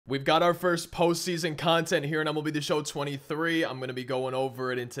We've got our first postseason content here in MLB The Show 23. I'm going to be going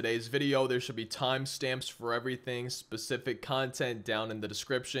over it in today's video. There should be timestamps for everything, specific content down in the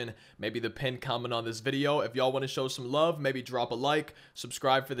description, maybe the pinned comment on this video. If y'all want to show some love, maybe drop a like,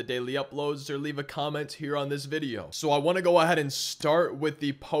 subscribe for the daily uploads, or leave a comment here on this video. So I want to go ahead and start with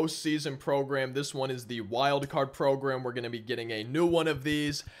the postseason program. This one is the wild card program. We're going to be getting a new one of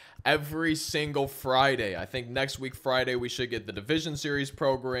these every single Friday. I think next week Friday we should get the division series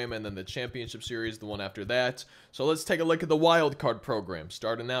program and then the championship series the one after that. So let's take a look at the wild card program.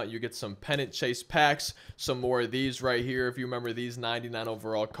 Starting out, you get some pennant chase packs, some more of these right here. If you remember these 99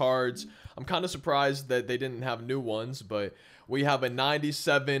 overall cards, I'm kind of surprised that they didn't have new ones, but we have a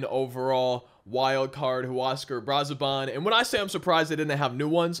 97 overall wild card Huascar Brazoban. And when I say I'm surprised they didn't have new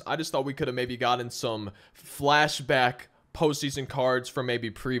ones, I just thought we could have maybe gotten some flashback postseason cards from maybe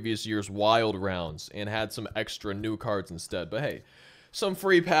previous year's wild rounds and had some extra new cards instead. But hey, some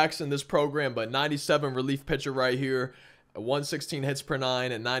free packs in this program. But 97 relief pitcher right here, 116 hits per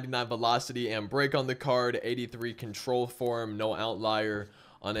 9 and 99 velocity and break on the card, 83 control form, no outlier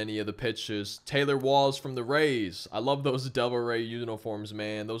on any of the pitches. Taylor Walls from the Rays. I love those Devil Ray uniforms,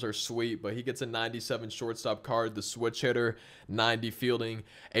 man. Those are sweet, but he gets a 97 shortstop card, the switch hitter, 90 fielding,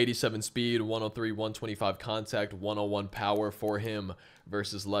 87 speed, 103, 125 contact, 101 power for him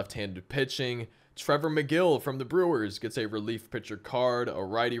versus left-handed pitching. Trevor McGill from the Brewers gets a relief pitcher card, a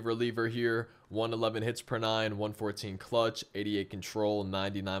righty reliever here, 111 hits per 9, 114 clutch, 88 control,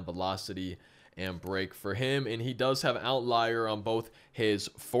 99 velocity and break for him. And he does have outlier on both his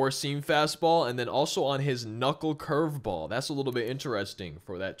four-seam fastball and then also on his knuckle curveball. That's a little bit interesting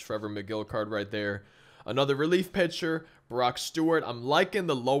for that Trevor McGill card right there. Another relief pitcher, Brock Stewart. I'm liking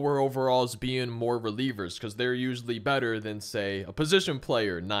the lower overalls being more relievers because they're usually better than, say, a position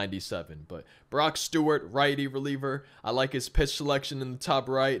player, 97. But Brock Stewart, righty reliever. I like his pitch selection in the top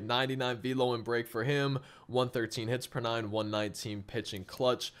right, 99 velo and break for him, 113 hits per 9, 119 pitch and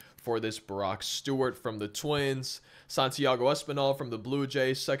clutch for this Brock Stewart from the Twins. Santiago Espinal from the Blue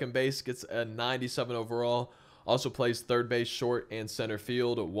Jays, second base, gets a 97 overall. Also plays third base, short, and center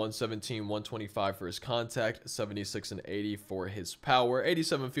field. 117, 125 for his contact, 76 and 80 for his power,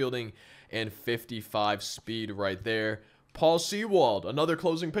 87 fielding, and 55 speed right there. Paul Sewald, another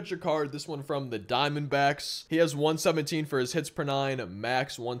closing pitcher card, this one from the Diamondbacks. He has 117 for his hits per 9,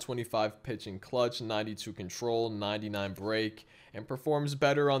 max 125 pitching clutch, 92 control, 99 break, and performs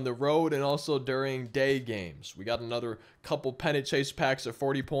better on the road and also during day games. We got another couple pennant chase packs of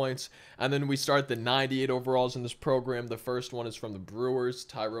 40 points, and then we start the 98 overalls in this program. The first one is from the Brewers,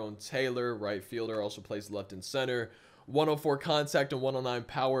 Tyrone Taylor, right fielder, also plays left and center. 104 contact and 109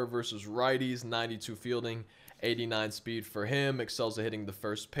 power versus righties, 92 fielding, 89 speed for him, excels at hitting the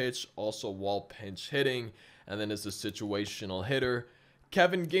first pitch, also wall pinch hitting, and then is a situational hitter.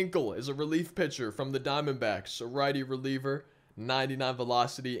 Kevin Ginkel is a relief pitcher from the Diamondbacks, a righty reliever, 99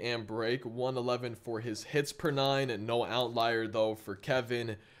 velocity and break, 111 for his hits per 9, and no outlier though for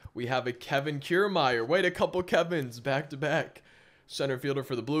Kevin. We have a Kevin Kiermaier. Wait, a couple Kevins back to back. Center fielder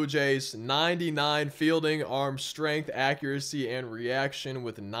for the Blue Jays, 99 fielding, arm strength, accuracy, and reaction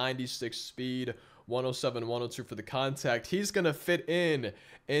with 96 speed, 107, 102 for the contact. He's going to fit in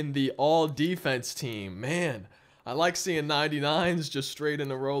the all-defense team. Man, I like seeing 99s just straight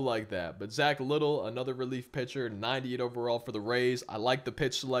in a row like that. But Zach Little, another relief pitcher, 98 overall for the Rays. I like the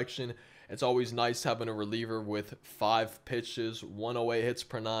pitch selection. It's always nice having a reliever with 5 pitches, 108 hits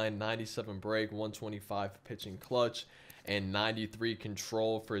per 9, 97 break, 125 pitching clutch, and 93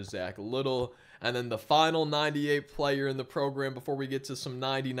 control for Zach Little. And then the final 98 player in the program before we get to some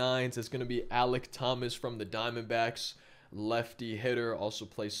 99s is going to be Alek Thomas from the Diamondbacks. Lefty hitter, also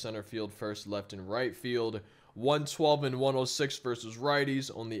plays center field, first, left, and right field. 112 and 106 versus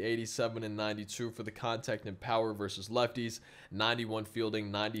righties, only 87 and 92 for the contact and power versus lefties, 91 fielding,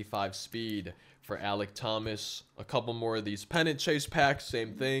 95 speed for Alek Thomas. A couple more of these pennant chase packs,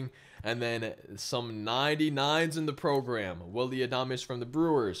 same thing. And then some 99s in the program. Willy Adames from the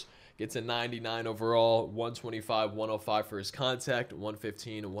Brewers gets a 99 overall, 125, 105 for his contact,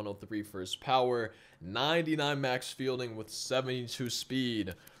 115, 103 for his power, 99 max fielding with 72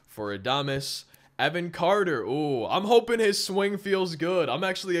 speed for Adames. Evan Carter, ooh, I'm hoping his swing feels good. I'm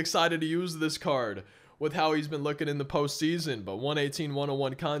actually excited to use this card with how he's been looking in the postseason. But 118,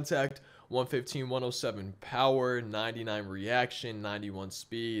 101 contact, 115, 107 power, 99 reaction, 91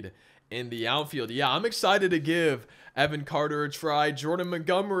 speed in the outfield. Yeah, I'm excited to give Evan Carter a try. Jordan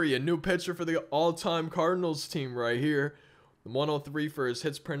Montgomery, a new pitcher for the all-time Cardinals team right here. 103 for his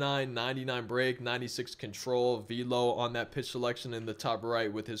hits per 9, 99 break, 96 control, velo on that pitch selection in the top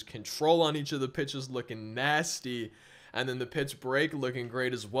right with his control on each of the pitches looking nasty. And then the pitch break looking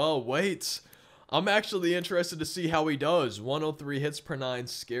great as well. Wait, I'm actually interested to see how he does. 103 hits per 9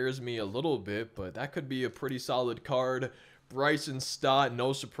 scares me a little bit, but that could be a pretty solid card. Bryson Stott,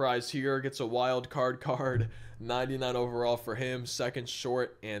 no surprise here, gets a wild card. 99 overall for him, second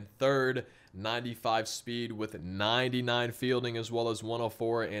short and third. 95 speed with 99 fielding, as well as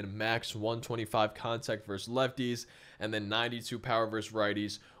 104 and max 125 contact versus lefties, and then 92 power versus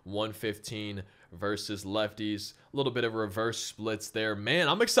righties, 115 versus lefties. A little bit of reverse splits there. Man,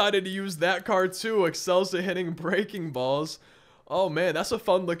 I'm excited to use that card too. Excels at hitting breaking balls. Oh man, that's a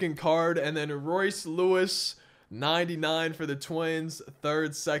fun looking card. And then Royce Lewis, 99 for the Twins,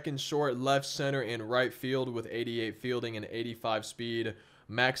 third, second, short, left, center, and right field with 88 fielding and 85 speed.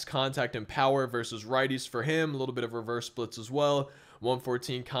 Max contact and power versus righties for him. A little bit of reverse splits as well.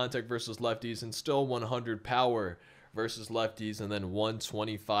 114 contact versus lefties, and still 100 power versus lefties, and then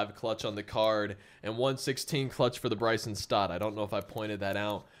 125 clutch on the card, and 116 clutch for the Bryson Stott. I don't know if I pointed that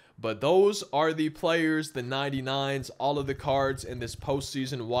out, but those are the players, the 99s, all of the cards in this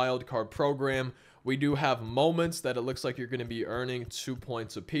postseason wildcard program. We do have moments that it looks like you're going to be earning 2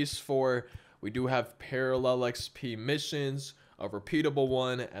 points apiece for. We do have parallel XP missions, a repeatable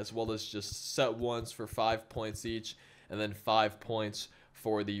one, as well as just set ones for 5 points each, and then 5 points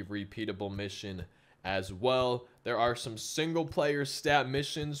for the repeatable mission as well. There are some single player stat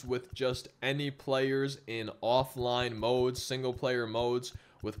missions with just any players in offline modes, single player modes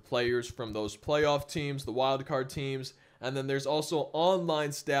with players from those playoff teams, the wildcard teams, and then there's also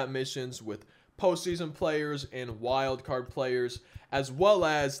online stat missions with postseason players and wildcard players, as well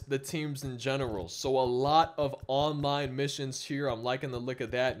as the teams in general. So a lot of online missions here. I'm liking the look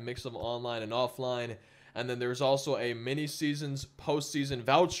of that mix of online and offline. And then there's also a mini seasons postseason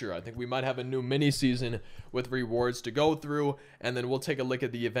voucher. I think we might have a new mini season with rewards to go through, and then we'll take a look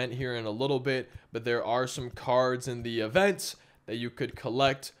at the event here in a little bit. But there are some cards in the event that you could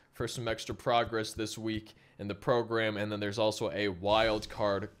collect for some extra progress this week in the program. And then there's also a wild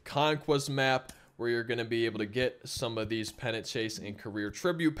card conquest map where you're going to be able to get some of these pennant chase and career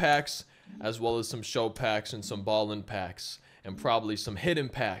tribute packs, as well as some show packs and some ballin' packs, and probably some hidden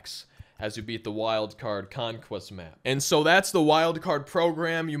packs as you beat the wild card conquest map. And so that's the wild card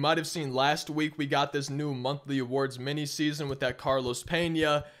program. You might have seen last week we got this new monthly awards mini season with that Carlos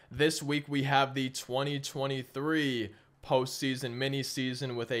Pena. This week we have the 2023 postseason mini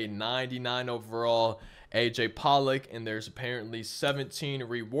season with a 99 overall AJ Pollock, and there's apparently 17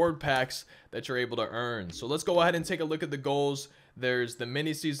 reward packs that you're able to earn. So let's go ahead and take a look at the goals. There's the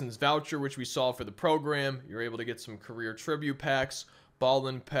mini seasons voucher, which we saw for the program. You're able to get some career tribute packs,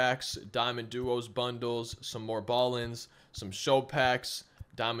 ball-in packs, diamond duos bundles, some more ball-ins, some show packs,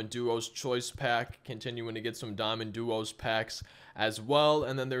 diamond duos choice pack, continuing to get some diamond duos packs as well.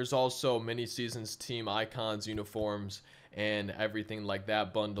 And then there's also mini seasons team icons, uniforms, and everything like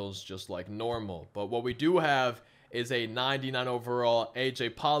that, bundles just like normal. But what we do have is a 99 overall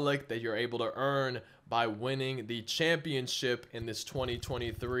AJ Pollock that you're able to earn by winning the championship in this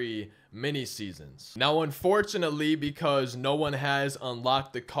 2023 mini seasons. Now, unfortunately, because no one has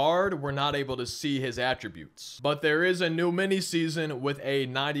unlocked the card, we're not able to see his attributes. But there is a new mini season with a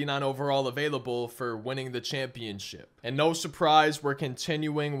 99 overall available for winning the championship. And no surprise, we're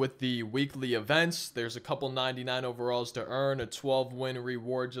continuing with the weekly events. There's a couple 99 overalls to earn, a 12-win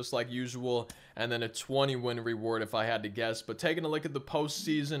reward just like usual, and then a 20-win reward if I had to guess. But taking a look at the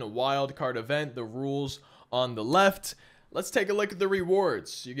postseason wildcard event, the rules on the left, let's take a look at the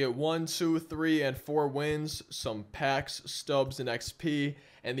rewards. You get 1, 2, 3, and 4 wins, some packs, stubs, and XP,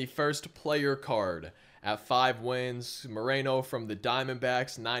 and the first player card. At 5 wins, Moreno from the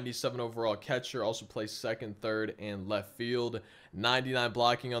Diamondbacks, 97 overall catcher, also plays second, third, and left field. 99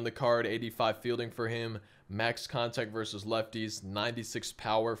 blocking on the card, 85 fielding for him. Max contact versus lefties, 96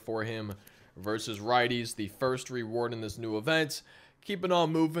 power for him versus righties. The first reward in this new event. Keep it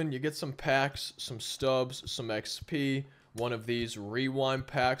on moving. You get some packs, some stubs, some XP. One of these rewind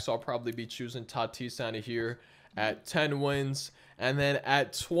packs. I'll probably be choosing Tatis out of here at 10 wins. And then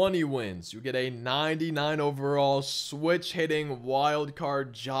at 20 wins, you get a 99 overall switch hitting wild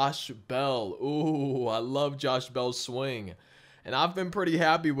card Josh Bell. Ooh, I love Josh Bell's swing. And I've been pretty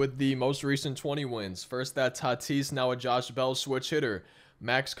happy with the most recent 20 wins. First that Tatis, now a Josh Bell switch hitter.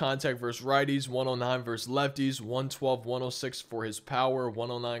 Max contact versus righties, 109 versus lefties, 112, 106 for his power,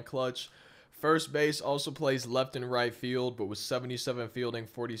 109 clutch. First base also plays left and right field, but with 77 fielding,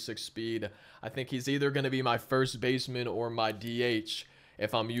 46 speed. I think he's either going to be my first baseman or my DH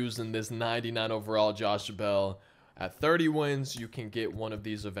if I'm using this 99 overall Josh Bell. At 30 wins, you can get one of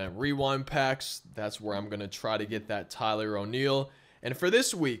these event rewind packs. That's where I'm going to try to get that Tyler O'Neill. And for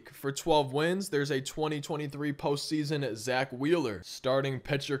this week, for 12 wins, there's a 2023 postseason Zack Wheeler. Starting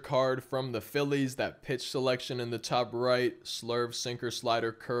pitcher card from the Phillies, that pitch selection in the top right, slurve, sinker,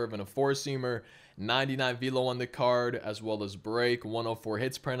 slider, curve, and a four-seamer. 99 velo on the card, as well as break, 104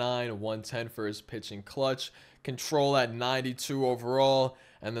 hits per nine, 110 for his pitching clutch. Control at 92 overall,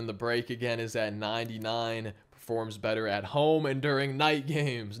 and then the break again is at 99. Performs better at home and during night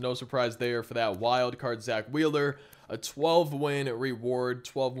games. No surprise there for that wild card Zack Wheeler. A 12-win reward,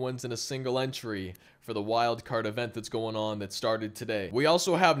 12 wins in a single entry for the wild card event that's going on that started today. We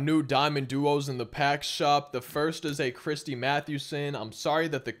also have new diamond duos in the pack shop. The first is a Christy Mathewson. I'm sorry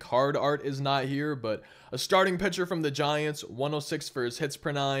that the card art is not here, but a starting pitcher from the Giants, 106 for his hits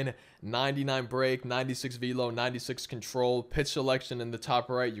per nine, 99 break, 96 velo, 96 control. Pitch selection in the top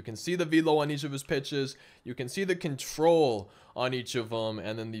right. You can see the velo on each of his pitches. You can see the control on each of them,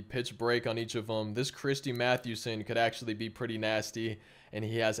 and then the pitch break on each of them. This Christy Mathewson could actually be pretty nasty, and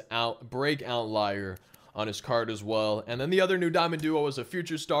he has break outlier on his card as well. And then the other new diamond duo is a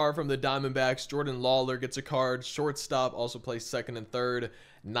future star from the Diamondbacks. Jordan Lawler gets a card. Shortstop, also plays second and third.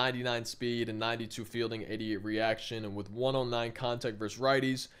 99 speed and 92 fielding, 88 reaction, and with 109 contact versus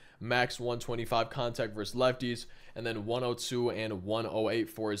righties, max 125 contact versus lefties, and then 102 and 108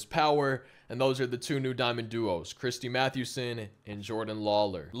 for his power. And those are the two new diamond duos, Christy Mathewson and Jordan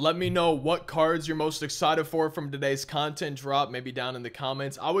Lawler. Let me know what cards you're most excited for from today's content drop, maybe down in the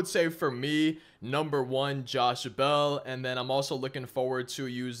comments. I would say for me, number one, Josh Bell, and then I'm also looking forward to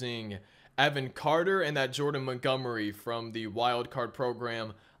using Evan Carter and that Jordan Montgomery from the wild card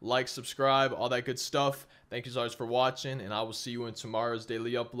program. Like, subscribe, all that good stuff. Thank you so much for watching, and I will see you in tomorrow's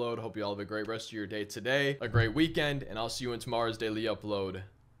daily upload. Hope you all have a great rest of your day today, a great weekend, and I'll see you in tomorrow's daily upload.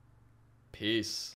 Peace.